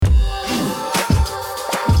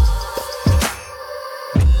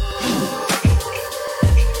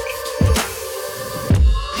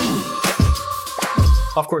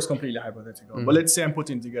of course, completely hypothetical, but let's say I'm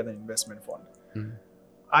putting together an investment fund.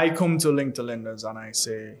 I come to Link to Lenders and I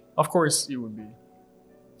say, of course, you would be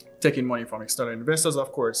taking money from external investors,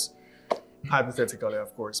 of course, hypothetically,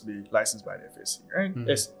 of course, be licensed by the FSC, right?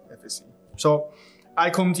 FSC. So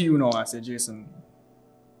I come to you now, I say, Jason,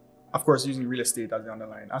 of course, using real estate as the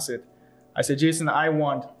underlying asset, I say, Jason, I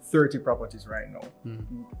want 30 properties right now.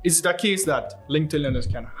 Is it a case that Link to Lenders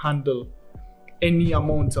can handle any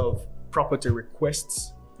amount of property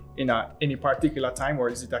requests in any particular time, or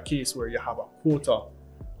is it a case where you have a quota,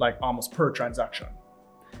 like almost per transaction?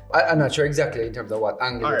 I'm not sure exactly in terms of what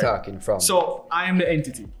angle you're talking from. So I am the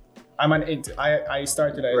entity. I'm an entity. I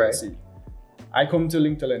started an LLC. I come to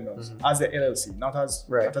Link to Lenders as a LLC, not as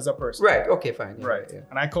a person. Right. Okay. Fine. Yeah, right. Yeah.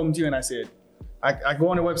 And I come to you and I say, I go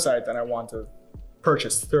on the website and I want to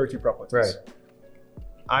purchase 30 properties. Right.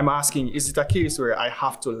 I'm asking, is it a case where I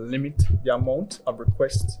have to limit the amount of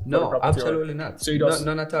requests? No, absolutely not. So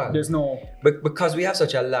none at all. There's no... But because we have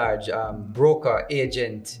such a large broker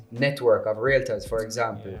agent network of realtors, for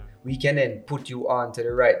example, we can then put you on to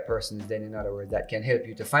the right persons then, in other words, that can help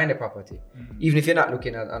you to find a property. Even if you're not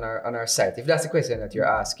looking at on our site. If that's the question that you're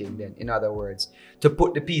asking, then in other words, to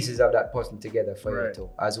put the pieces of that puzzle together for you too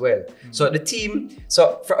as well. So the team,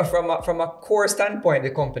 from a core standpoint,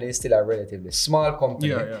 the company is still a relatively small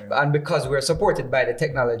company. And because we're supported by the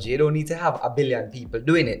technology, you don't need to have 1 billion people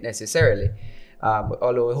doing it necessarily.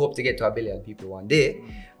 Although we hope to get to 1 billion people one day.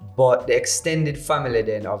 But the extended family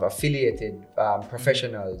then of affiliated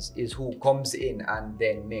professionals is who comes in and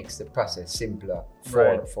then makes the process simpler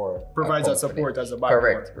for provides that support as a background.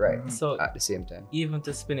 Correct, right. So at the same time, even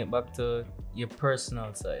to spin it back to your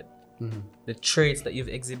personal side, the traits that you've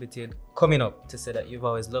exhibited coming up to say that you've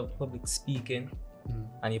always loved public speaking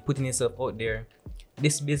and you're putting yourself out there,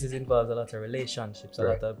 this business involves a lot of relationships, a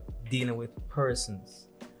lot of dealing with persons.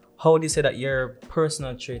 How would you say that your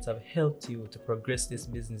personal traits have helped you to progress this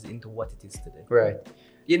business into what it is today? Right.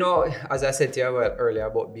 You know, as I said to you earlier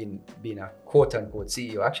about being a quote-unquote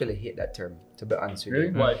CEO, I actually hate that term, to be honest with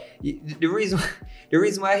you. Why? The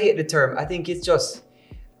reason why I hate the term, I think it's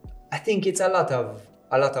a lot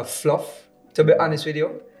of fluff, to be honest with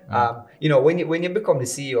you. You know, when you become the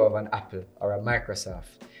CEO of an Apple or a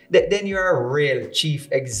Microsoft, then you're a real chief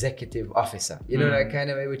executive officer. You know that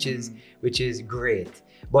kind of way, which is great.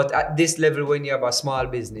 But at this level, when you have a small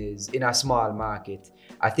business in a small market,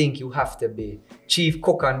 I think you have to be chief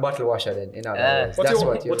cook and bottle washer then, in other words.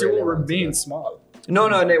 But it will remain small. No,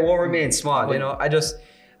 it won't remain small. You know, I just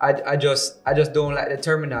don't like the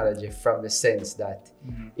terminology from the sense that,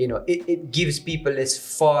 you know, it gives people this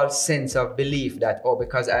false sense of belief that,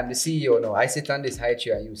 because I'm the CEO now, I sit on this high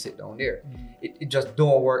chair and you sit down there. It just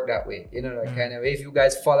don't work that way. You know, that kind of way. If you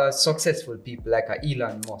guys follow successful people like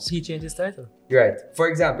Elon Musk. He changed his title. Right. For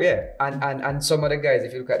example, and some of the guys,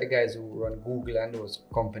 if you look at the guys who run Google and those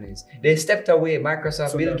companies, they stepped away,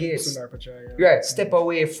 Microsoft, Bill Gates. Right. Step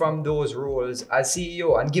away from those roles as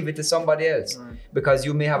CEO and give it to somebody else. Because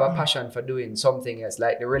you may have a passion for doing something else,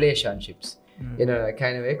 like the relationships. You know, that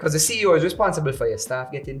kind of way. Because the CEO is responsible for your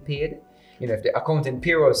staff getting paid. You know, if the accounting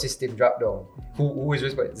payroll system drop down, who is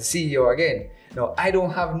responsible? The CEO again. No, I don't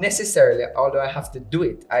have necessarily, although I have to do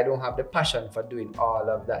it, I don't have the passion for doing all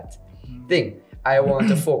of that thing. I want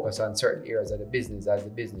to focus on certain areas of the business as the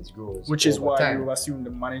business grows. Which is why you assume the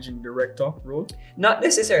managing director role? Not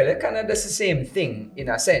necessarily. Kind of that's the same thing in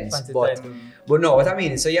a sense. But no, what I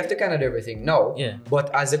mean is, so you have to kind of do everything now. Yeah. But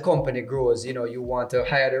as the company grows, you know, you want to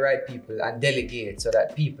hire the right people and delegate so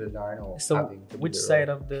that people are having to do which side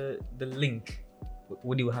of the link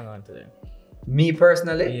would you hang on to then? Me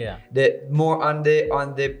personally, the more on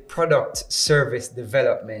the product service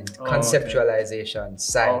development, conceptualization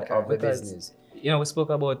side of the business. You know, we spoke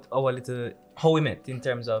about how we met in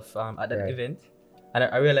terms of at that event, and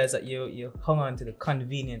I realized that you hung on to the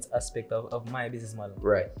convenience aspect of my business model.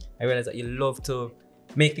 Right. I realized that you love to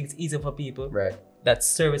make things easier for people. Right. That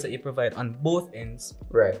service that you provide on both ends.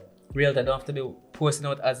 Right. Realtor don't have to be posting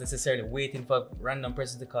out as necessarily waiting for random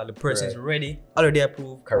person to call. The person is ready, already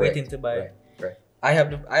approved, waiting to buy. Right. I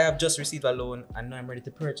have just received a loan and now I'm ready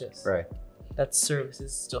to purchase. Right. That service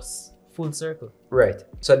is just full circle. Right.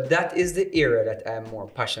 So that is the area that I'm more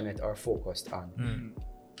passionate or focused on.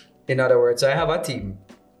 In other words, I have a team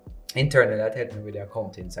internally that helps me with the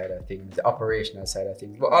accounting side of things, the operational side of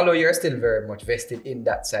things. But although you're still very much vested in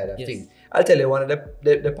that side of things, I'll tell you one of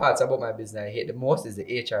the parts about my business I hate the most is the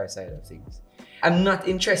HR side of things. I'm not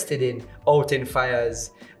interested in outing fires,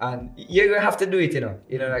 and you're gonna have to do it, you know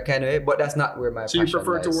that kind of way. But that's not where my passion lies. So you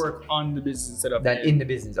prefer to work on the business instead of in the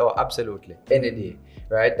business? Oh, absolutely, any day,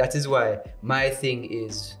 right? That is why my thing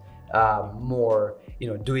is more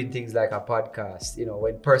doing things like a podcast.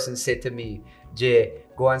 When persons say to me, Jay,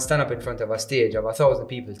 go and stand up in front of a stage of 1,000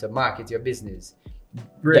 people to market your business.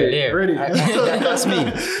 Ready. That's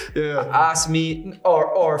me. Yeah. Ask me,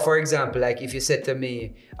 or for example, like if you said to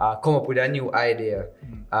me, come up with a new idea,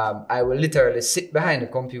 I will literally sit behind the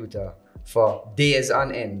computer for days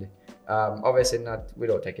on end. Obviously not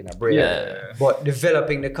without taking a break, but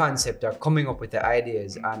developing the concept or coming up with the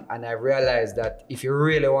ideas. And I realized that if you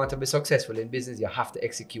really want to be successful in business, you have to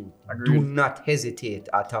execute. Agreed. Do not hesitate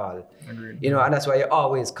at all. Agreed. And that's why you're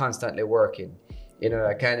always constantly working,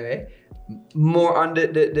 that kind of way. More on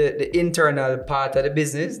the internal part of the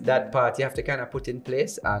business, that part you have to kind of put in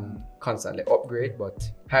place and constantly upgrade, but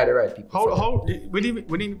hire the right people. We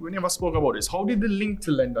never spoke about this. How did the Link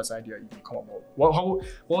to Lenders idea even come about? What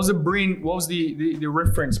was the the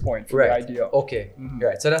reference point for the idea? Okay.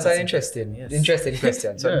 Right. So that's an interesting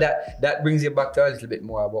question. So that brings you back to a little bit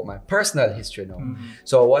more about my personal history now.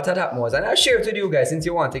 So what had happened was, and I'll share it with you guys since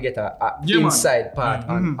you want to get a inside part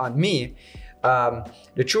on me.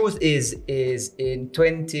 The truth is in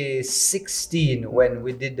 2016, when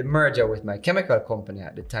we did the merger with my chemical company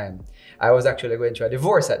at the time, I was actually going through a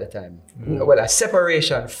divorce at the time. Well, a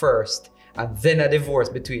separation first, and then a divorce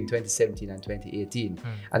between 2017 and 2018.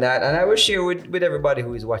 And I will share with everybody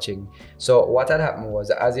who is watching. So what had happened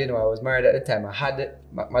was, as you know, I was married at the time. I had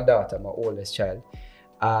my daughter, my oldest child.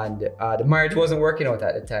 And the marriage wasn't working out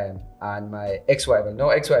at the time. And my ex-wife at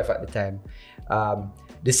the time,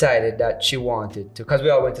 decided that she wanted to, because we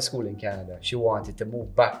all went to school in Canada, she wanted to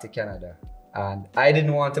move back to Canada. And I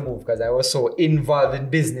didn't want to move because I was so involved in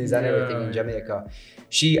business and everything in Jamaica.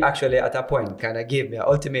 She actually at a point kind of gave me an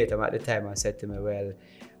ultimatum at the time and said to me, well,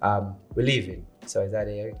 we're leaving. So it's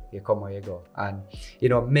either you come or you go. And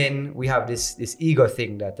men, we have this ego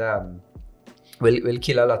thing that will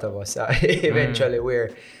kill a lot of us. Eventually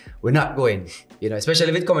we're not going, especially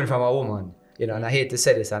if it's coming from a woman. And I hate to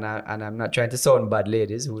say this, and I'm not trying to sound bad,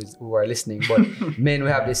 ladies who are listening, but men,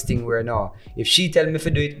 we have this thing where now, if she tell me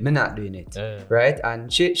to do it, I'm not doing it, right?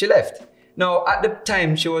 And she left. Now, at the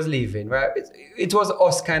time she was leaving, right, it was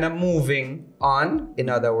us kind of moving on, in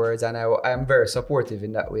other words, and I'm very supportive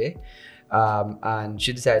in that way. And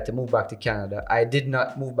she decided to move back to Canada. I did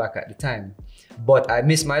not move back at the time, but I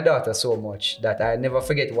miss my daughter so much that I never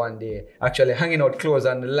forget one day actually hanging out clothes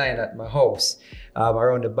on the line at my house,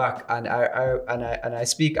 around the back. And I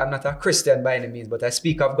speak, I'm not a Christian by any means, but I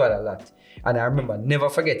speak of God a lot. And I remember, never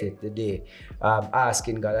forget it, the day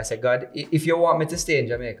asking God, I said, God, if you want me to stay in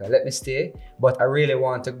Jamaica, let me stay. But I really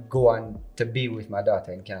want to go on to be with my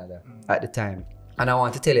daughter in Canada at the time. And I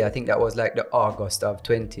want to tell you, I think that was like the August of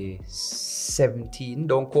 2017.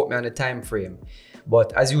 Don't quote me on the time frame.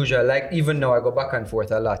 But as usual, like even now, I go back and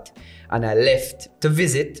forth a lot. And I left to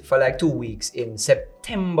visit for like 2 weeks in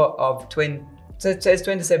September of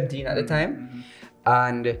 2017 at the time.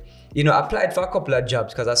 And, applied for a couple of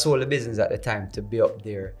jobs because I sold the business at the time to be up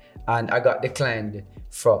there. And I got declined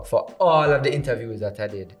for all of the interviews that I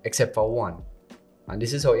did, except for one. And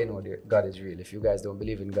this is how you know God is real. If you guys don't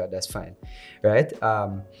believe in God, that's fine, right?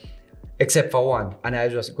 Except for one. And I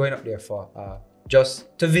was just going up there for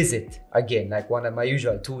just to visit again, like one of my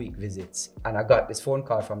usual 2-week visits. And I got this phone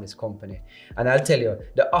call from this company. And I'll tell you,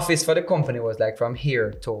 the office for the company was like from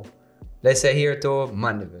here to, let's say here to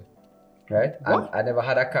Mandeville, right? And I never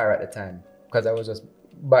had a car at the time because I was just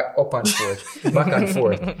back and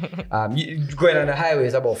forth. Going on the highway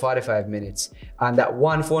is about 45 minutes. And that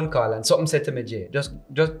one phone call and something said to me, Jay, just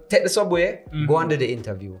take the subway, go and do the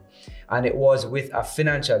interview. And it was with a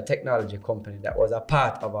financial technology company that was a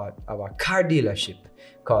part of a car dealership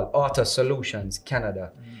called Auto Solutions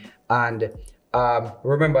Canada. And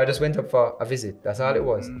remember, I just went up for a visit. That's all it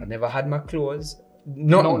was. I never had my clothes.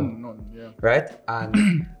 None. Yeah. Right?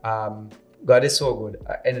 And God is so good.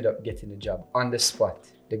 I ended up getting the job on the spot.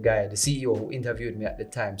 The CEO who interviewed me at the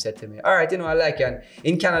time said to me, all right, I like you. And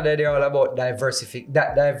in Canada, they're all about diversification.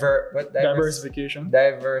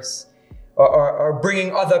 Or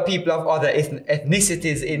bringing other people of other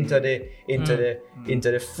ethnicities into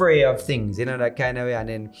the fray of things, that kind of way. And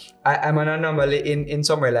then I'm an anomaly in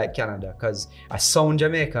somewhere like Canada because I sound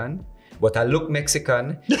Jamaican, but I look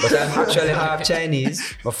Mexican, but I'm actually half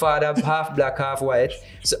Chinese. My father half black, half white.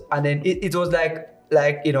 So and then it was like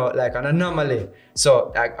an anomaly.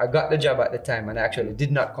 So I got the job at the time and I actually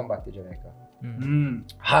did not come back to Jamaica.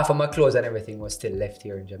 Half of my clothes and everything was still left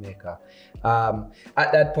here in Jamaica.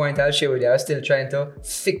 At that point, I'll share with you, I was still trying to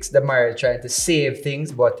fix the marriage, trying to save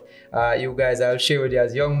things. But you guys, I'll share with you,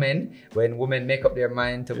 as young men, when women make up their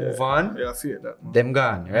mind to move on, I feel that, man. them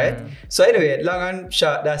gone, right? So anyway, long and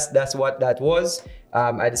short, that's what that was.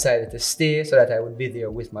 I decided to stay so that I would be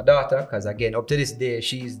there with my daughter, because again, up to this day,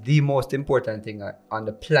 she's the most important thing on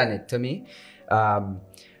the planet to me.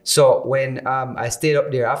 So when I stayed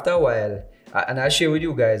up there, after a while, and I'll share with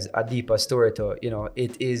you guys a deeper story too. You know,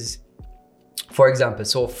 it is, for example,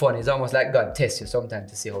 so fun. It's almost like God tests you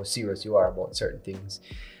sometimes to see how serious you are about certain things.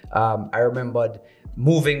 I remembered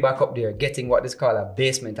moving back up there, getting what is called a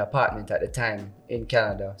basement apartment at the time in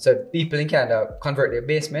Canada. So people in Canada convert their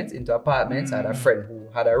basements into apartments. I had a friend who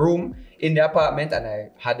had a room in the apartment and I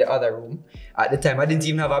had the other room. At the time, I didn't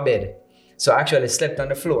even have a bed. So I actually slept on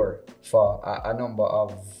the floor for a number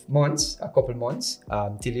of months, a couple months,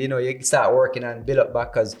 till you start working and build up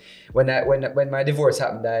back. Because when my divorce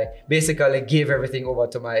happened, I basically gave everything over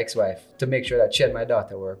to my ex-wife to make sure that she and my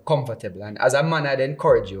daughter were comfortable. And as a man, I'd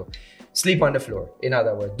encourage you, sleep on the floor. In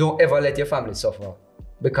other words, don't ever let your family suffer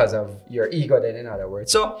because of your ego. Then, in other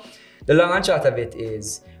words, so the long and short of it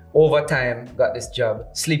is, over time, got this job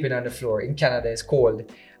sleeping on the floor. In Canada, it's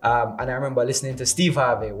cold. And I remember listening to Steve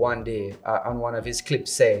Harvey one day on one of his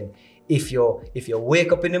clips saying, if you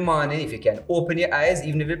wake up in the morning, if you can open your eyes,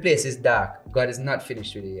 even if the place is dark, God is not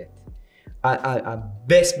finished with you yet. And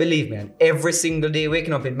best believe me, and every single day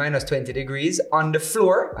waking up in minus 20 degrees on the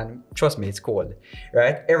floor, and trust me, it's cold,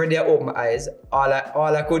 right? Every day I open my eyes, all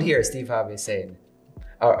I could hear Steve Harvey saying,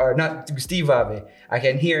 or not Steve Harvey, I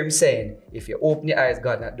can hear him saying, if you open your eyes,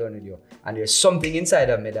 God not done with you. And there's something inside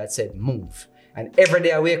of me that said, move. And every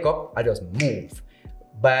day I wake up, I just move.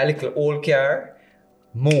 Buy a little old car,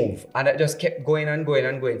 move. And I just kept going and going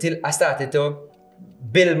and going till I started to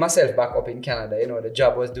build myself back up in Canada. You know, the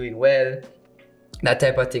job was doing well, that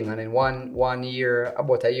type of thing. And then one year,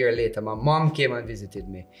 about a year later, my mom came and visited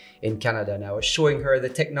me in Canada, and I was showing her the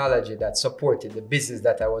technology that supported the business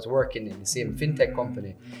that I was working in, the same fintech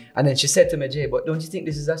company. And then she said to me, Jay, but don't you think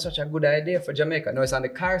this is such a good idea for Jamaica? No, it's on the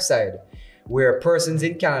car side, where persons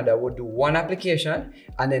in Canada would do one application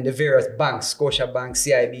and then the various banks, Scotiabank,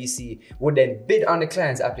 CIBC, would then bid on the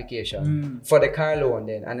client's application for the car loan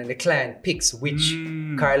then. And then the client picks which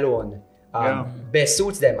car loan best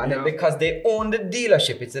suits them. And then because they own the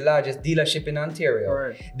dealership, it's the largest dealership in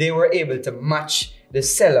Ontario, they were able to match the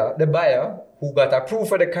seller, the buyer, who got approved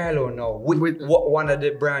for the car loan now with one of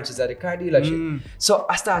the branches at the car dealership. So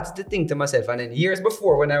I started to think to myself, and then years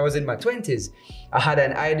before, when I was in my 20s, I had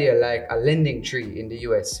an idea like a lending tree in the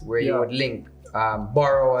US where you would link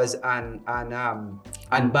borrowers and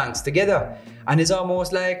banks together. And it's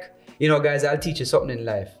almost like, guys, I'll teach you something in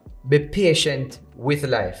life. Be patient with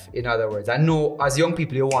life. In other words, I know as young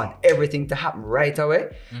people, you want everything to happen right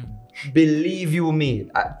away. Believe you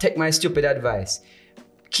me, take my stupid advice.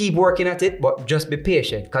 Keep working at it, but just be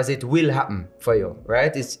patient because it will happen for you,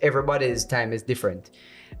 right? Everybody's time is different.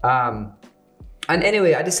 And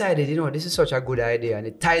anyway, I decided, this is such a good idea, and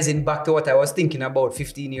it ties in back to what I was thinking about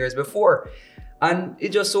 15 years before. And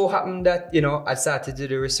it just so happened that, I started to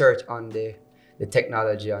do research on the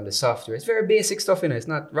technology, on the software. It's very basic stuff, it's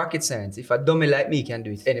not rocket science. If a dummy like me can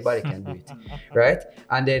do it, anybody can do it, right?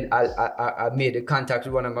 And then I made a contact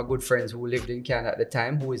with one of my good friends who lived in Canada at the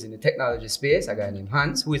time, who is in the technology space, a guy named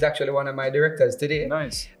Hans, who is actually one of my directors today.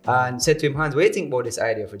 Nice. And said to him, Hans, what do you think about this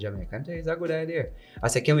idea for Jamaica? And he said, it's a good idea. I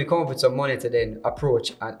said, can we come up with some money to then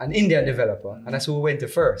approach an Indian developer? And that's who we went to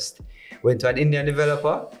first. Went to an Indian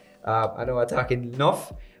developer. I know I'm talking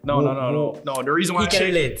enough. No. The reason why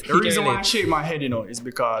I shake my head, is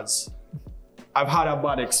because I've had a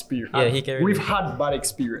bad experience. Yeah, he can relate. We've had bad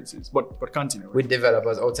experiences, but continue. With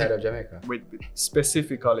developers outside of Jamaica. With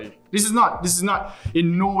specifically, this is not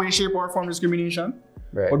in no way, shape, or form discrimination.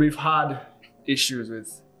 Right. But we've had issues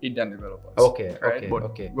with Indian developers. Okay.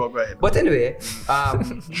 Go ahead. But anyway,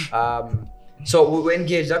 so we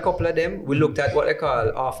engaged a couple of them. We looked at what they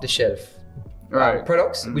call off-the-shelf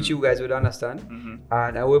products, which you guys would understand.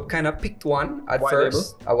 And we kind of picked one at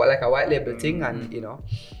first, like a white label thing, and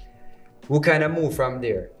we kind of moved from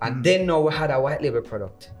there. And then now we had a white label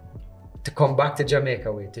product to come back to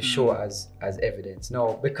Jamaica with to show as evidence.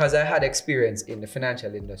 Now, because I had experience in the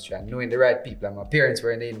financial industry and knowing the right people, and my parents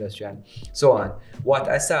were in the industry and so on, what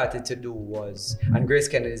I started to do was, and Grace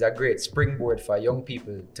Kennedy is a great springboard for young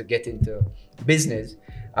people to get into business,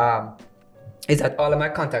 is that all of my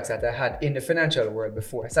contacts that I had in the financial world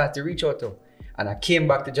before, I started to reach out to. And I came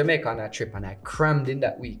back to Jamaica on that trip and I crammed in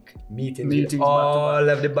that week, meetings with Meetings all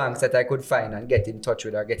of the banks that I could find and get in touch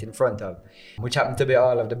with or get in front of, which happened to be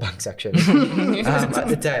all of the banks actually at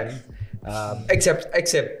the time,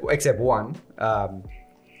 except one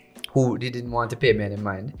who didn't want to pay me any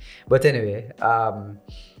mind. But anyway, and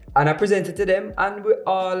I presented to them, and we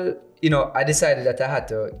all, I decided that I had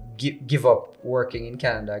to give up working in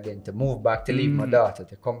Canada again, to move back, to leave my daughter,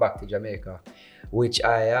 to come back to Jamaica, which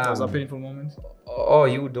That was a painful moment. Oh,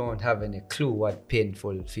 you don't have any clue what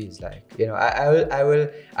painful feels like.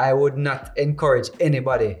 I would not encourage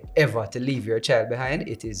anybody ever to leave your child behind.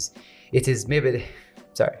 It's maybe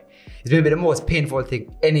the most painful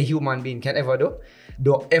thing any human being can ever do.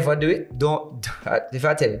 Don't ever do it. If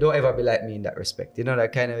I tell you, don't ever be like me in that respect.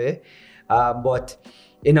 That kind of way. But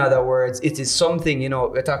in other words, it is something,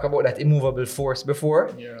 we talk about that immovable force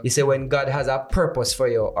before. Yeah. You say when God has a purpose for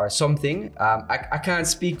you or something, I can't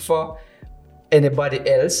speak for anybody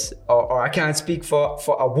else, or I can't speak for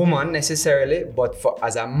a woman necessarily, but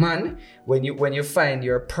as a man, when you find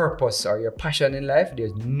your purpose or your passion in life,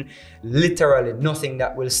 there's literally nothing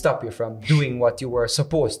that will stop you from doing what you were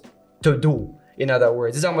supposed to do. In other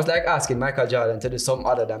words, it's almost like asking Michael Jordan to do something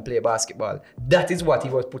other than play basketball. That is what he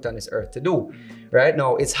was put on this earth to do. Right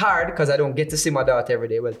now, it's hard because I don't get to see my daughter every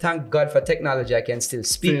day. Well, thank God for technology. I can still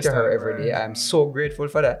speak to her every day. I'm so grateful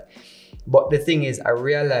for that. But the thing is, I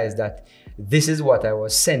realized that this is what I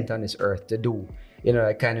was sent on this earth to do.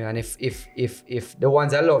 And if the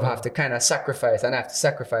ones I love have to kind of sacrifice, and I have to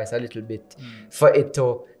sacrifice a little bit for it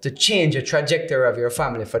to change the trajectory of your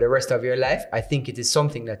family for the rest of your life, I think it is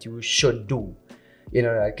something that you should do.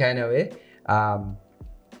 That kind of way.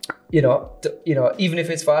 Even if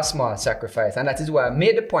it's for a small sacrifice. And that is why I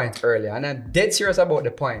made the point earlier, and I'm dead serious about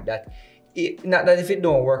the point that not that if it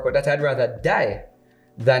don't work out, that I'd rather die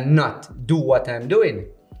than not do what I'm doing.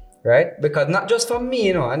 Right? Because not just for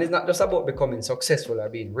me, and it's not just about becoming successful or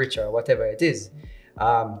being rich or whatever it is.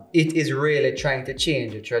 It is really trying to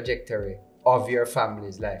change the trajectory of your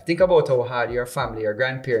family's life. Think about how hard your family, your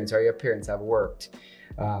grandparents or your parents have worked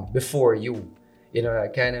before you.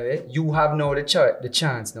 That kind of way. You have now the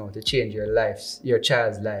chance now to change your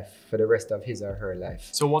child's life for the rest of his or her life.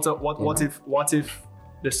 So what if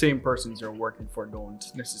the same persons you're working for don't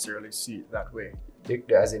necessarily see it that way?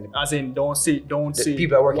 As in don't see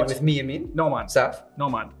people are working with me, you mean? No man. Staff? No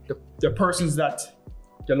man. The persons that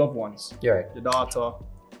your loved ones, right. Your daughter,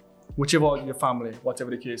 whichever your family,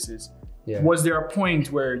 whatever the case is. Yeah. Was there a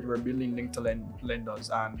point where you were building link to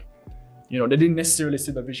lenders and they didn't necessarily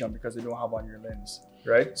see the vision because they don't have on your lens,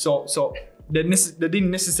 right? So they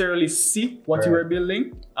didn't necessarily see what you were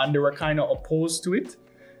building, and they were kind of opposed to it.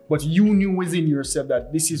 But you knew within yourself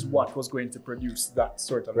that this is what was going to produce that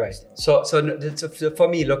sort of lifestyle. So for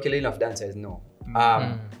me, luckily enough, the answer is no.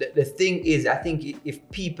 The thing is, I think if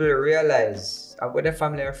people realize, whether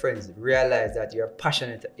family or friends, realize that you're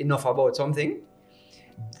passionate enough about something,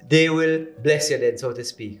 they will bless you then, so to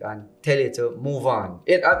speak, and tell you to move on.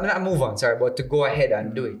 Not move on, but to go ahead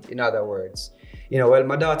and do it, in other words.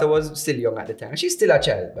 My daughter was still young at the time. She's still a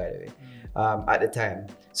child, by the way. At the time.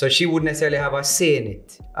 So she wouldn't necessarily have a say in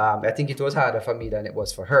it. I think it was harder for me than it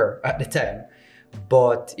was for her at the time.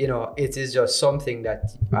 But, it is just something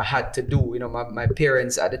that I had to do. My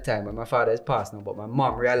parents at the time, and my father is passed now, but my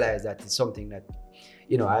mom realized that it's something that,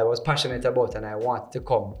 I was passionate about and I want to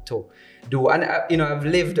come to do. And, I've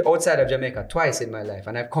lived outside of Jamaica twice in my life,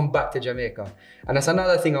 and I've come back to Jamaica. And that's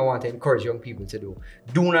another thing I want to encourage young people to do.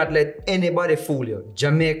 Do not let anybody fool you.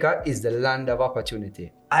 Jamaica is the land of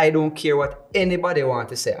opportunity. I don't care what anybody wants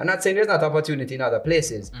to say. I'm not saying there's not opportunity in other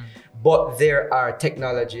places, but there are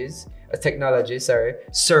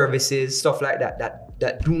services, stuff like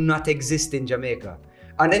that do not exist in Jamaica.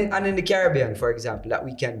 And in the Caribbean, for example, that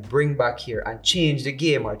we can bring back here and change the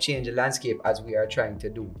game or change the landscape as we are trying to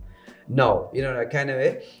do now. That kind of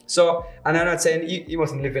way. So, and I'm not saying you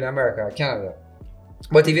mustn't live in America or Canada.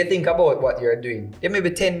 But if you think about what you're doing, there may be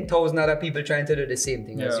 10,000 other people trying to do the same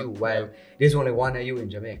thing as you, while there's only one of you in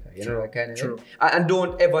Jamaica. That kind of way. And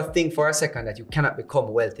don't ever think for a second that you cannot become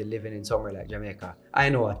wealthy living in somewhere like Jamaica. I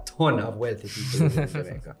know a ton of wealthy people living in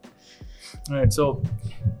Jamaica. All right, so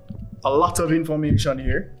a lot of information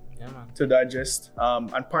here to digest,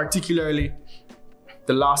 and particularly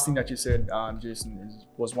the last thing that you said, Jason,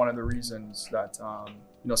 was one of the reasons that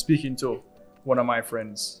speaking to one of my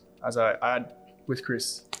friends, as I had with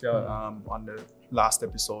Chris on the last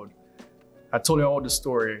episode, I told him about the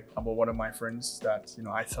story about one of my friends that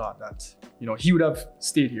I thought that he would have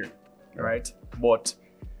stayed here, right? But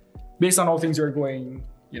based on how things are going,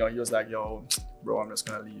 he was like, "Yo, bro, I'm just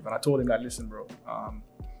gonna leave." And I told him that, "Listen, bro,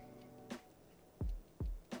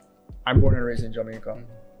 I'm born and raised in Jamaica,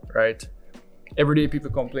 right? Every day people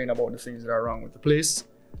complain about the things that are wrong with the place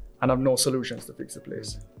and have no solutions to fix the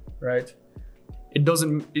place, right?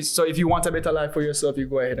 So if you want a better life for yourself, you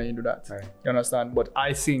go ahead and you do that. Right. You understand? But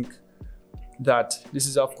I think that this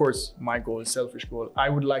is, of course, my goal, selfish goal. I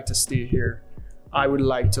would like to stay here. I would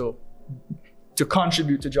like to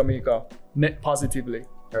contribute to Jamaica net positively,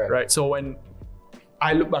 right? So when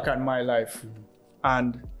I look back at my life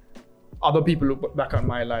and other people look back at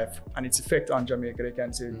my life and its effect on Jamaica, they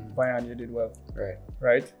can say, Vian, you did well,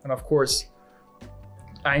 right? And of course,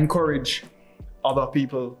 I encourage other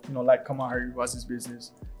people, like Kamari, who has his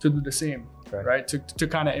business, to do the same, right? To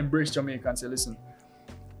kind of embrace Jamaica and say, listen,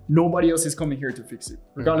 nobody else is coming here to fix it.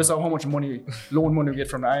 Regardless of how much loan money we get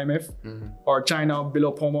from the IMF or China bill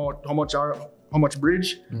up how much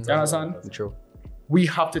bridge, you understand? True. We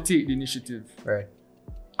have to take the initiative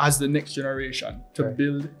as the next generation to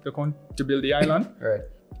build the island,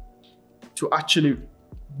 to actually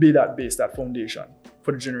be that base, that foundation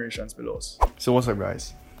for the generations below us. So what's up,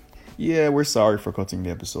 guys? Yeah, we're sorry for cutting the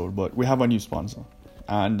episode, but we have a new sponsor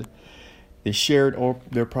and they shared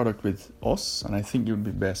their product with us, and I think it would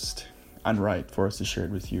be best and right for us to share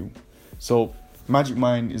it with you. So Magic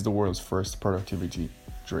Mind is the world's first productivity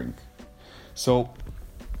drink. So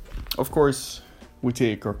of course we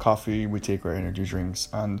take our coffee, we take our energy drinks,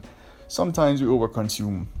 and sometimes we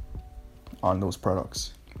overconsume on those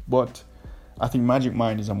products. But I think Magic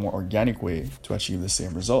Mind is a more organic way to achieve the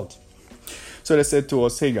same result. So they said to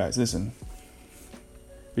us, hey guys, listen,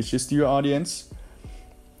 pitch this to your audience.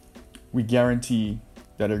 We guarantee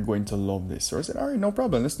that they're going to love this. So I said, all right, no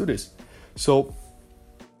problem, let's do this. So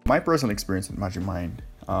my personal experience with Magic Mind,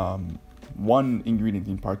 one ingredient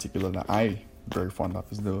in particular that I'm very fond of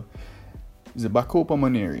is the Bacopa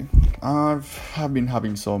Moneri. I've been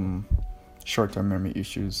having some short-term memory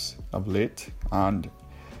issues of late, and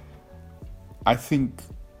I think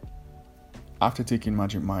after taking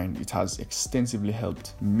Magic Mind, it has extensively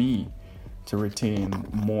helped me to retain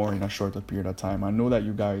more in a shorter period of time. I know that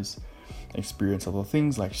you guys experience other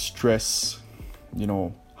things like stress,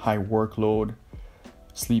 high workload,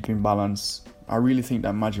 sleep imbalance. I really think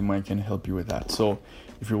that Magic Mind can help you with that. So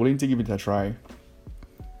if you're willing to give it a try,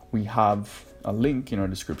 we have a link in our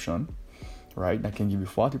description, right, that can give you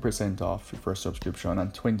 40% off your first subscription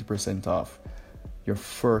and 20% off your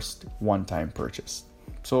first one-time purchase.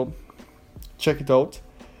 So check it out.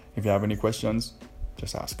 If you have any questions,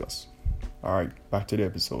 just ask us. All right, back to the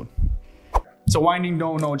episode. So winding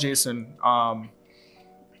down now, Jason,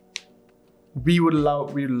 we'd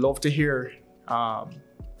love to hear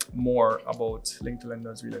more about Link to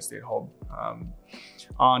Lenders Real Estate Hub.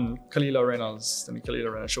 On Kalila Reynolds, the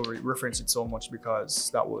Kalila Reynolds show, we reference it so much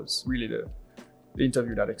because that was really the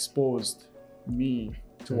interview that exposed me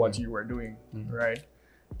to what you were doing, right?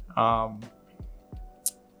 A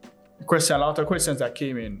lot of questions that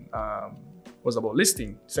came in was about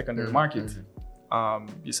listing secondary market.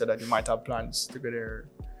 You said that you might have plans to go there.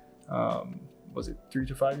 Was it 3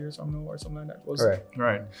 to 5 years from now or something like that?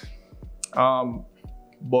 Right.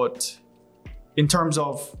 But in terms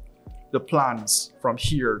of the plans from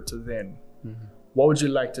here to then, what would you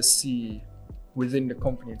like to see within the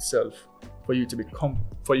company itself for you to be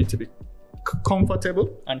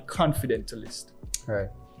comfortable and confident to list? Right.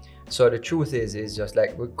 So the truth is just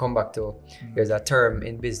like we come back to, there's a term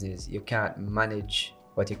in business, you can't manage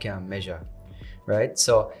what you can't measure, right?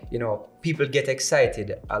 So, people get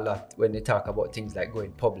excited a lot when they talk about things like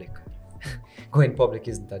going public. Going public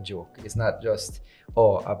isn't a joke. It's not just,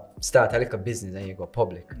 I start a little business and you go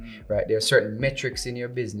public, right? There are certain metrics in your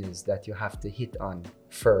business that you have to hit on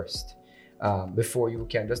first before you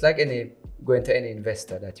can, just like going to any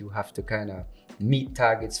investor, that you have to kind of meet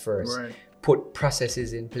targets first. Right. Put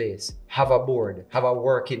processes in place, have a board, have a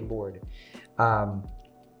working board,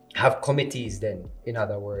 have committees then, in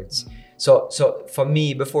other words. So for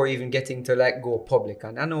me, before even getting to go public,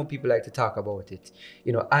 and I know people like to talk about it,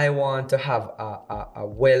 I want to have a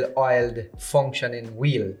well-oiled functioning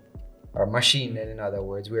wheel or machine, then, in other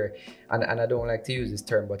words, where, and I don't like to use this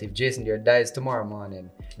term, but if Jason there dies tomorrow morning,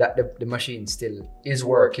 that the machine still is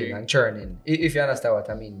working and churning, if you understand what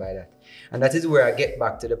I mean by that. And that is where I get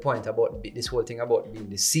back to the point about this whole thing about being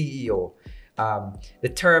the CEO. The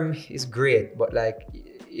term is great, but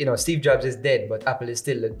Steve Jobs is dead, but Apple is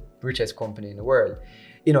still the richest company in the world.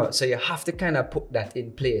 So you have to kind of put that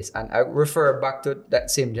in place. And I refer back to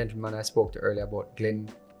that same gentleman I spoke to earlier about Glenn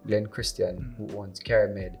Christian, who owns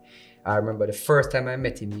CareMed. I remember the first time I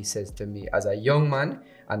met him, he says to me, as a young man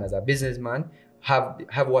and as a businessman, have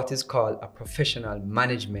what is called a professional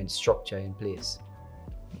management structure in place.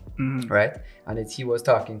 right? And he was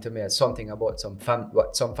talking to me something about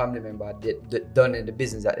what some family member had done in the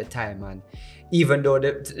business at the time, and even though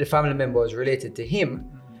the family member was related to him,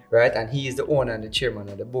 right, and he is the owner and the chairman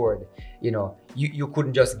of the board, you know, you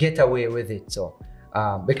couldn't just get away with it. So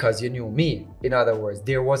because you knew me. In other words,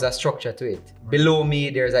 there was a structure to it. Right. Below me,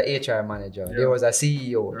 there's an HR manager. Yeah. There was a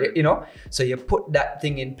CEO. Right. You know, so you put that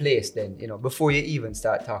thing in place. Then, you know, before you even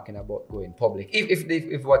start talking about going public,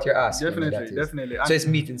 if what you're asking, definitely. So it's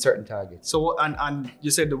meeting certain targets. So and you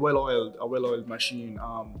said a well-oiled machine.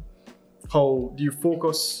 How do you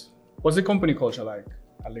focus? What's the company culture like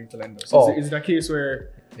at Link to Lenders? Is it a case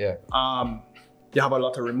where you have a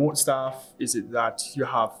lot of remote staff? Is it that you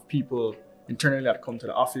have people internally that come to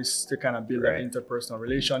the office to kind of build that interpersonal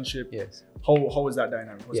relationship? Yes. How is that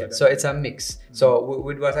dynamic? So it's a mix. So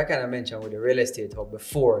with what I kind of mentioned with the real estate hub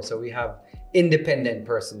before, so we have independent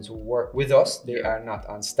persons who work with us. They are not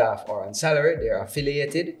on staff or on salary. They are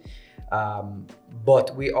affiliated.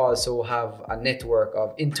 But we also have a network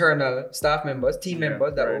of internal staff members, team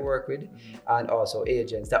members that we work with, and also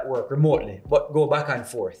agents that work remotely, but go back and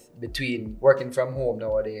forth between working from home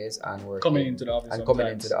nowadays and coming into the office and coming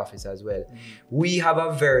into the office as well. We have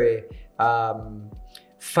a very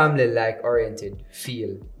family-like oriented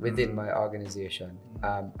feel within my organization.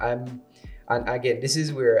 And again, this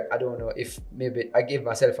is where I don't know if maybe I give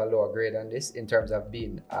myself a lower grade on this in terms of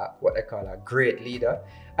being what I call a great leader.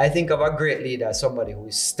 I think of a great leader as somebody who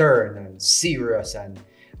is stern and serious and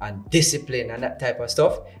disciplined and that type of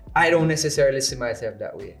stuff. I don't necessarily see myself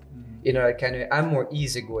that way. You know, I'm more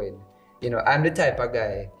easygoing. You know, I'm the type of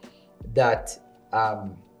guy that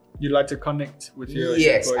you like to connect with your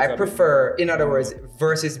Yes, I prefer, in other words,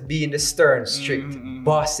 versus being the stern, strict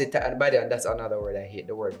boss. And that's another word I hate,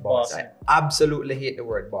 the word boss. I absolutely hate the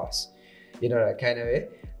word boss. You know, that kind of way.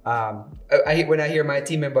 I hate when I hear my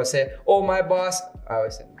team members say, "Oh, my boss," I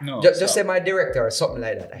always say, just say my director or something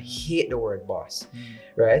like that. I hate the word boss,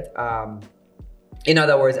 right? In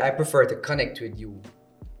other words, I prefer to connect with you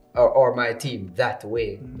or my team that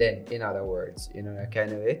way than in other words, you know, that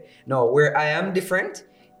kind of way. No, where I am different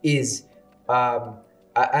is I'm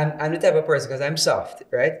the type of person, because I'm soft,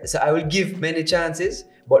 right? So I will give many chances,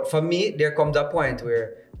 but for me, there comes a point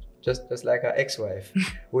where just like an ex-wife,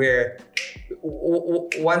 where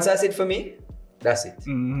once that's it for me, that's it,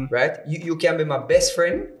 right? You can be my best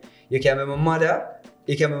friend, you can be my mother,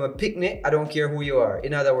 you can be my picnic. I don't care who you are.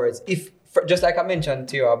 In other words, just like I mentioned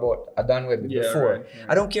to you about Don Webby before, right.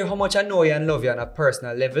 I don't care how much I know you and love you on a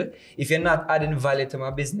personal level. If you're not adding value to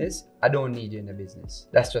my business, I don't need you in the business.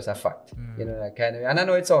 That's just a fact. You know, that kind of. And I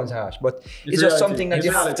know it sounds harsh, but it's just something that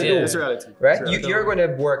you have to do. It's reality, right? You're going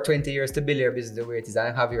to work 20 years to build your business the way it is,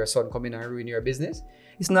 and have your son come in and ruin your business.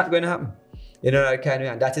 It's not going to happen. You know, that kind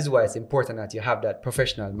of, and that is why it's important that you have that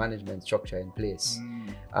professional management structure in place.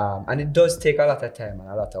 And it does take a lot of time and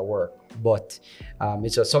a lot of work, but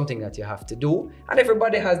it's just something that you have to do. And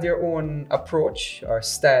everybody has their own approach or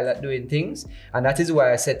style at doing things. And that is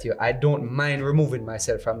why I said to you, I don't mind removing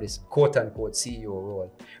myself from this quote unquote CEO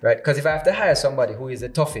role, right? Because if I have to hire somebody who is a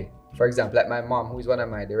toughie, for example, like my mom, who is one of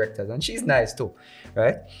my directors, and she's nice too,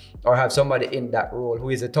 right? Or have somebody in that role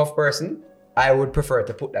who is a tough person, I would prefer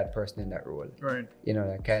to put that person in that role. Right. You know,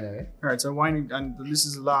 that kind of way. All right. So and this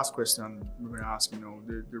is the last question we're going to ask, you know,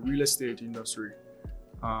 the real estate industry.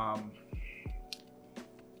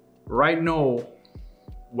 Right now,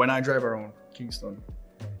 when I drive around Kingston,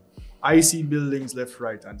 I see buildings left,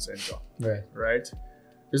 right, and center. Right.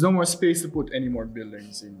 There's no more space to put any more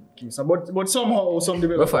buildings in Kingston. But somehow some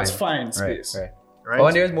developers find space. Right. Oh,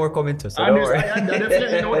 and there's more coming to. So don't worry. I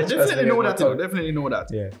definitely know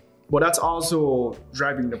that. Yeah. But that's also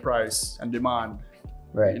driving the price and demand,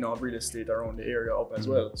 you know, of real estate around the area up as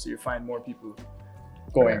well. So you find more people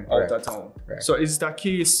going out of town. Right. So is that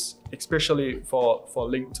case, especially for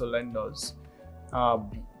Link to Lenders?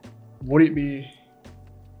 Would it be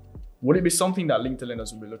something that Link to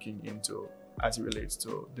Lenders will be looking into as it relates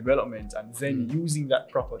to development, and then using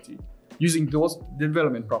those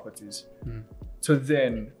development properties to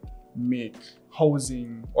then make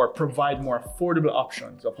housing or provide more affordable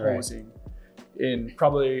options of housing in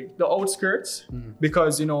probably the outskirts,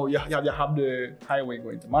 because you know you have the highway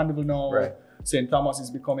going to Mandeville now. St. Thomas is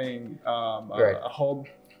becoming a hub.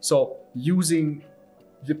 So using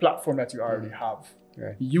the platform that you already have,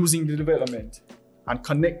 using the development and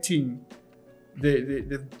connecting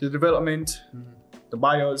the development, the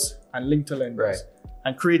buyers, and Link to Lenders,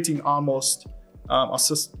 and creating almost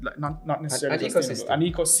not necessarily an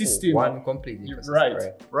ecosystem. One complete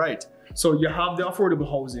ecosystem. Right. So you have the affordable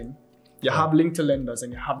housing, you have Link to Lenders,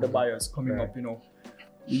 and you have the buyers coming up, you know,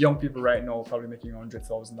 young people right now probably making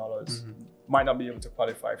 $100,000 might not be able to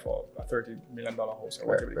qualify for a $30 million house or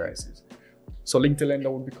whatever the case is. So Link to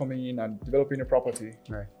Lender would be coming in and developing a property,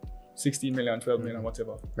 16 million, 12 million,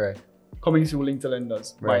 whatever. Coming through Link to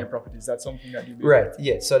Lenders, buying properties. That's something that you do.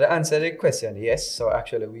 Yes. So the answer to the question, yes. So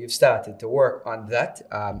actually, we've started to work on that.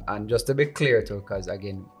 And just to be clear too, because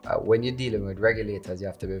again, when you're dealing with regulators, you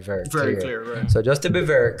have to be very clear. Right. So just to be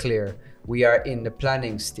very clear, we are in the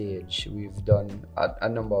planning stage. We've done a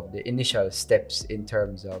number of the initial steps in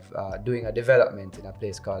terms of doing a development in a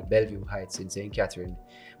place called Bellevue Heights in St. Catherine,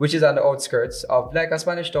 which is on the outskirts of like a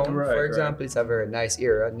Spanish town, for example. It's a very nice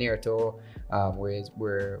area near to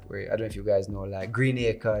where I don't know if you guys know, like Green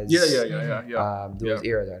Acres. Yeah. Those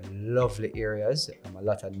areas are lovely areas. A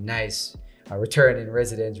lot of nice returning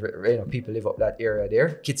residents, people live up that area there.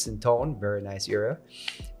 Kitson Town, very nice area.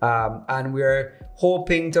 And we're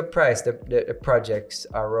hoping to price the projects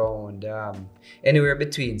around anywhere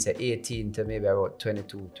between say 18 to maybe about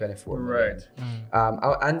 22, 24 million.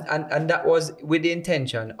 And that was with the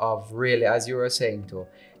intention of really, as you were saying too,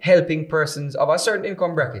 helping persons of a certain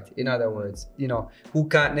income bracket, in other words, who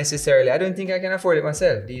can't necessarily, I don't think I can afford it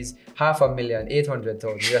myself, these $500,000,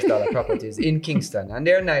 $800,000 properties in Kingston, and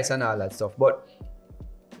they're nice and all that stuff, but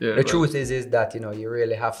the truth is that you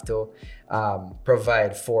really have to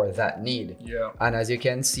provide for that need. And as you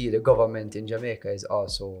can see, the government in Jamaica is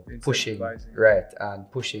also pushing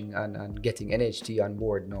and getting NHT on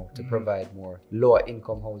board now to provide more lower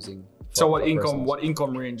income housing. So what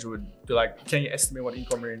income range would be like? Can you estimate what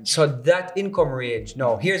income range? So that income range,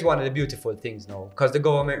 now here's one of the beautiful things now, because the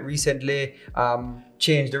government recently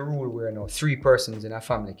changed the rule where now 3 persons in a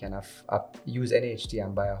family can use NHT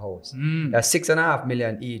and buy a house. That's $6.5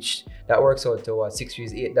 million each. That works out to what, 6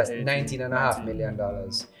 3 8, that's $19.5 million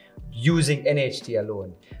using NHT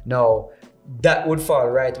alone. Now that would fall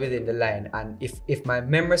right within the line, and if my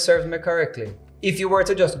memory serves me correctly, if you were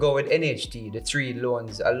to just go with NHT, the 3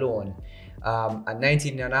 loans alone, a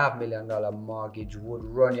 $19.5 million mortgage would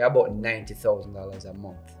run you about $90,000 a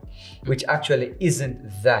month, which actually isn't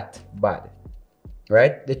that bad,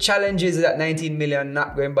 right? The challenge is that 19 million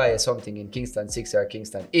not going to buy something in Kingston 6 or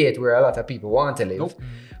Kingston 8, where a lot of people want to live.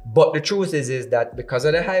 But the truth is that because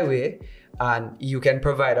of the highway, and you can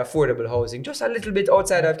provide affordable housing just a little bit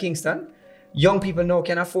outside of Kingston, young people now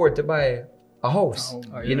can afford to buy a house.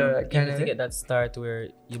 That kind of to get that start where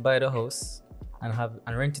you buy the house and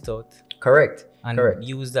rent it out. Correct.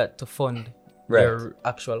 Use that to fund your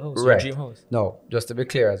actual house, your dream house. No, just to be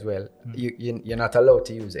clear as well, you're not allowed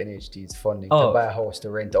to use NHT's funding to buy a house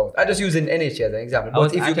to rent out. I'm just using NHT as an example.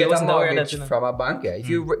 But if you get a mortgage from a bank, if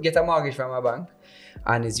you get a mortgage from a bank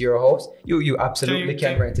and it's your house, you absolutely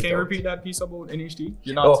can rent it out. Can you repeat that piece about NHT?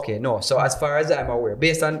 Okay, no. So as far as I'm aware,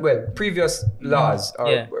 based on previous laws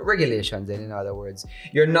or regulations, then in other words,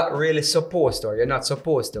 you're not supposed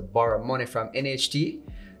to borrow money from NHT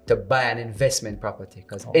to buy an investment property,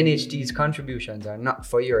 because NHT's contributions are not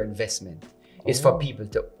for your investment. It's for people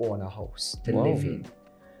to own a house, to live in,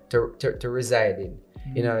 to reside in,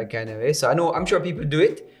 that kind of way. So I'm sure people do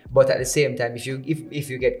it, but at the same time, if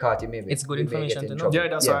you get caught, it's good information to know. Yeah,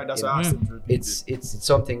 that's right. That's why I asked it. It's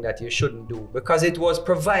something that you shouldn't do, because it was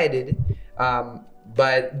provided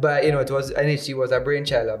but NHT was a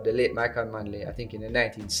brainchild of the late Michael Manley, I think in the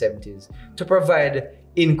 1970s, to provide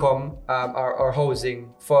income or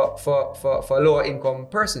housing for lower income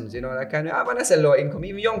persons, that kind of, when I say lower income,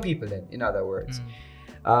 even young people then, in other words.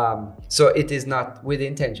 So it is not with the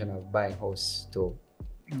intention of buying house to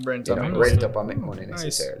rent up and make money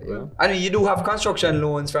necessarily. Nice. I mean, you do have construction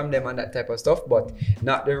loans from them and that type of stuff, but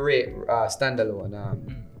not the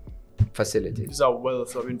standalone facilities. There's a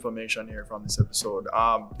wealth of information here from this episode.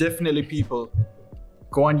 Definitely people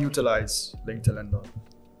go and utilize Link to Lender,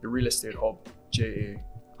 the real estate hub, JA.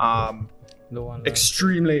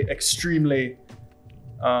 Extremely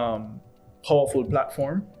powerful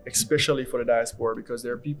platform, especially for the diaspora, because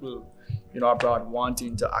there are people abroad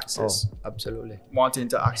wanting to access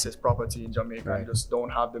property in Jamaica and just don't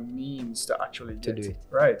have the means to actually do it.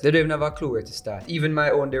 Right. They don't even have a clue where to start. Even my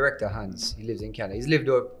own director, Hans, he lives in Canada. He's lived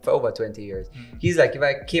there for over 20 years. He's like, if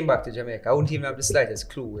I came back to Jamaica, I wouldn't even have the slightest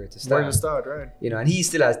clue where to start. Right. And he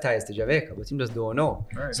still has ties to Jamaica, but he just don't know.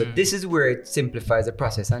 Right. So this is where it simplifies the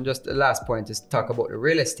process. And just the last point is talk about the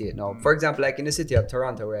real estate now. For example, like in the city of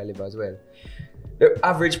Toronto, where I live as well, the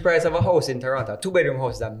average price of a house in Toronto, a 2-bedroom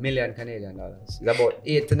house, is $1 million Canadian dollars. It's about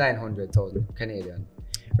 800,000 to 900,000 Canadian,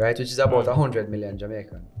 right? Which is about 100 million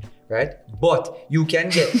Jamaican, right? But you can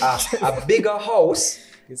get a bigger house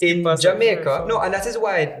It's in impossible. Jamaica, no, and that is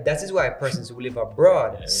why persons who live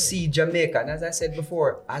abroad see Jamaica, and as I said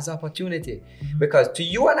before, as opportunity. Because to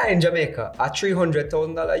you and I in Jamaica, a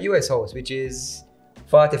 $300,000 US house, which is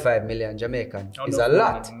 45 million Jamaican, is a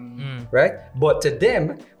lot, right? But to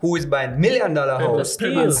them, who is buying $1 million house, a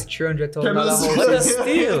 $300,000 house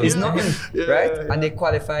is nothing, right? And they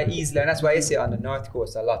qualify easily, and that's why I say on the North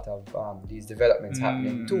Coast a lot of these developments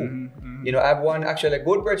happening too. You know, I have one actually a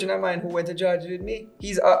good virgin of mine who went to Georgia with me.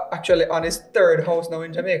 He's actually on his third house now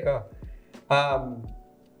in Jamaica.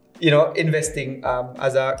 You know, investing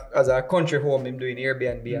as a country home, him doing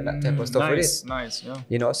Airbnb and that type of stuff with it. Nice, yeah.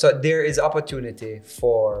 You know, so there is opportunity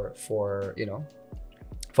for you know,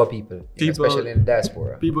 for people, especially in the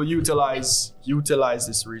diaspora. People utilize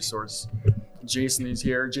this resource. Jason is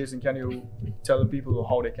here. Jason, can you tell the people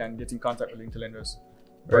how they can get in contact with Link to Lenders?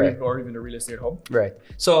 Right. Or even the real estate hub? Right.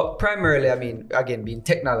 So primarily, I mean, again, being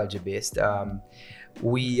technology based,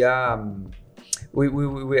 we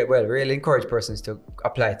really encourage persons to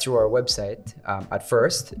apply through our website at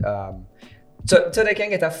first. So they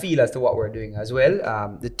can get a feel as to what we're doing as well.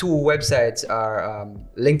 The two websites are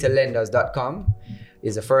linktolenders.com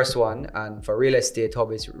is the first one, and for Real Estate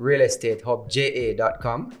Hub is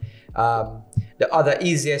realestatehubja.com. The other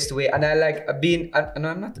easiest way, and I like being, and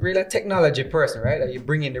I'm not really a technology person, right? Like you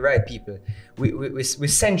bring in the right people. We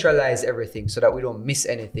centralize everything so that we don't miss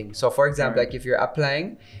anything. So for example, like if you're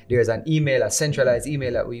applying, there's an email, a centralized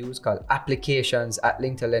email that we use called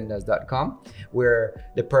applications@linktolenders.com, where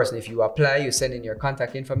the person, if you apply, you send in your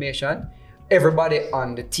contact information. Everybody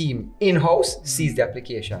on the team in-house sees the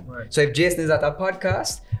application. Right. So if Jason is at a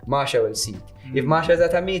podcast, Marsha will see it. If Marsha is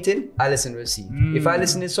at a meeting, Alison will see it. If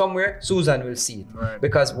Alison is somewhere, Susan will see it. Right.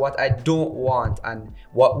 Because what I don't want and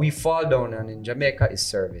what we fall down on in Jamaica is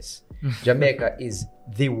service. Jamaica is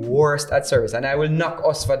the worst at service, and I will knock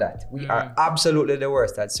us for that. We are absolutely the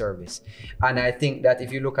worst at service. And I think that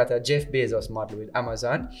if you look at a Jeff Bezos model with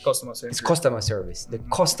Amazon, it's customer service. The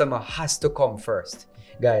customer has to come first,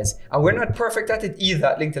 guys. And we're not perfect at it either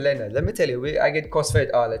at Link to Lenders. Let me tell you, I get cussed for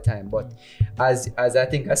it all the time. But as I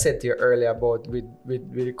think I said to you earlier about with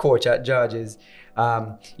the coach at George's,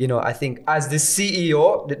 you know, I think as the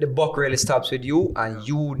CEO, the buck really stops with you, and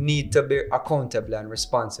you need to be accountable and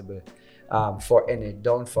responsible for any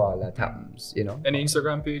downfall that happens, you know. Any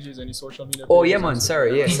Instagram pages, any social media pages? Oh yeah, man.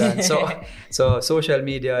 Sorry, yes. And so social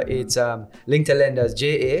media, it's Link to Lenders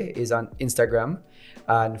JA is on Instagram,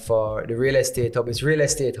 and for the Real Estate Hub, it's Real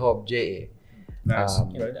Estate Hub JA. Nice.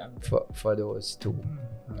 For those two.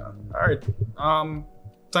 All right.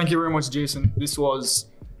 Thank you very much, Jason. This was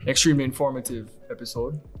extremely informative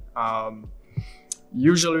episode.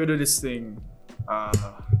 Usually we do this thing on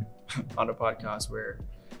the podcast where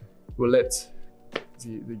we'll let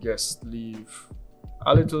the guest leave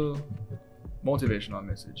a little motivational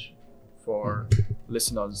message for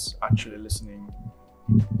listeners actually listening.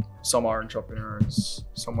 Some are entrepreneurs,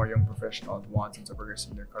 some are young professionals wanting to progress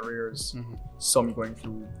in their careers, some going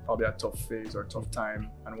through probably a tough phase or tough time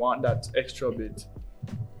and want that extra bit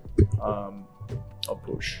of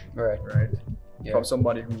push, right? Yeah. From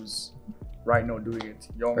somebody who's right now doing it,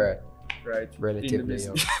 young, right? Relatively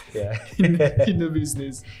young, yeah. in the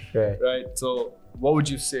business, right? So what would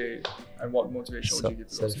you say and what motivation would you give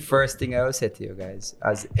to those people? First thing I will say to you guys,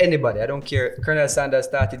 as anybody, I don't care, Colonel Sanders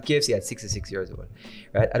started KFC at 66 years old,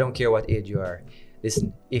 right? I don't care what age you are.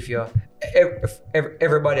 Listen, if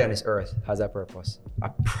everybody on this earth has a purpose, I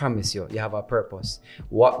promise you have a purpose.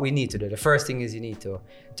 What we need to do, the first thing is you need to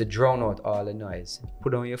drown out all the noise.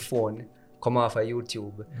 Put on your phone, come off of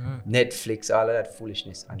YouTube, Netflix, all of that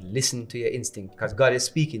foolishness, and listen to your instinct, because God is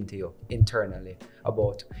speaking to you internally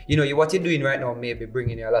about, you know, what you're doing right now may be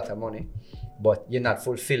bringing you a lot of money, but you're not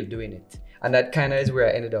fulfilled doing it. And that kind of is where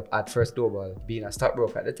I ended up at First Global, being a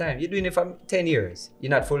stockbroker at the time. You're doing it for 10 years. You're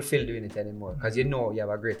not fulfilled doing it anymore because you know you have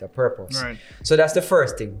a greater purpose. Right. So that's the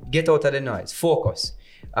first thing. Get out of the noise. Focus.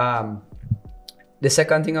 The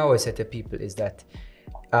second thing I always say to people is that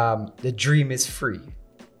the dream is free.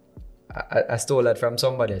 I stole that from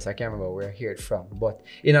somebody else. I can't remember where I heard it from. But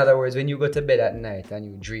in other words, when you go to bed at night and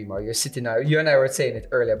you dream, or you're sitting out, you and I were saying it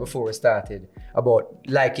earlier before we started about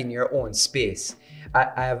liking your own space.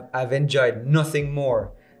 I've enjoyed nothing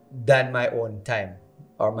more than my own time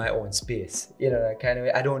or my own space. You know, that kind of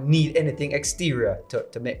way. I don't need anything exterior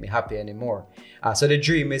to make me happy anymore. So the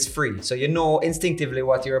dream is free. So you know instinctively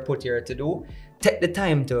what you're put here to do. Take the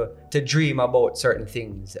time to dream about certain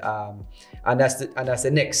things, and that's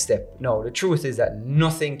the next step. No, the truth is that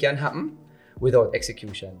nothing can happen without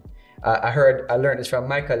execution. I learned this from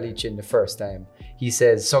Michael Leachin the first time. He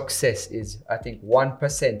says success is, I think,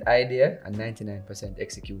 1% idea and 99%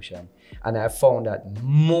 execution. And I found that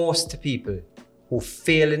most people who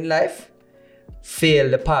fail in life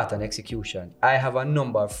fail the part on execution. I have a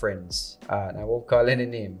number of friends, and I won't call any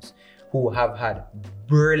names, who have had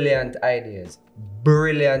brilliant ideas,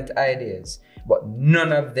 but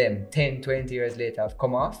none of them 10, 20 years later have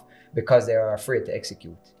come off because they are afraid to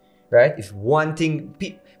execute, right? If one thing,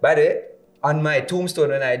 by the way, on my tombstone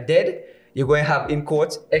when I dead, you're going to have, in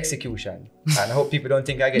quotes, execution. And I hope people don't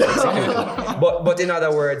think I get executed. but in other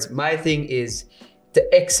words, my thing is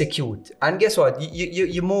to execute. And guess what?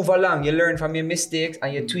 You move along, you learn from your mistakes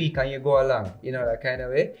and you tweak and you go along, you know, that kind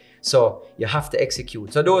of way. So you have to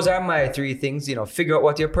execute. So those are my 3 things, you know, figure out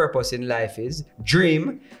what your purpose in life is,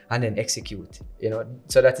 dream, and then execute, you know.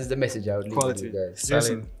 So that is the message I would leave with you guys.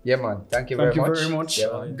 Jason. Yeah, man. Thank you very much.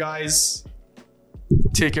 Yeah, guys,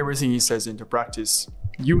 take everything he says into practice.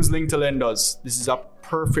 Use Link to Lenders. This is a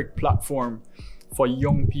perfect platform for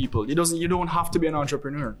young people. You don't have to be an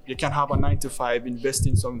entrepreneur. You can have a 9-to-5, invest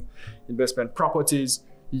in some investment properties,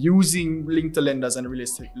 using Link to Lenders and real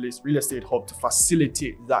estate hub to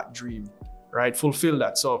facilitate that dream, right? Fulfill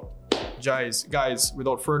that. So, guys,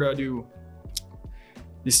 without further ado,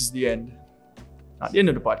 this is the end. Not the end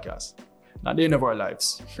of the podcast, not the end of our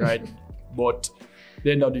lives, right? But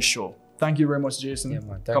the end of the show. Thank you very much, Jason. Yeah,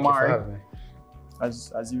 man. Thank you for having me.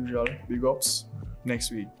 As usual, big ups.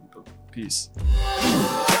 Next week, people. Peace.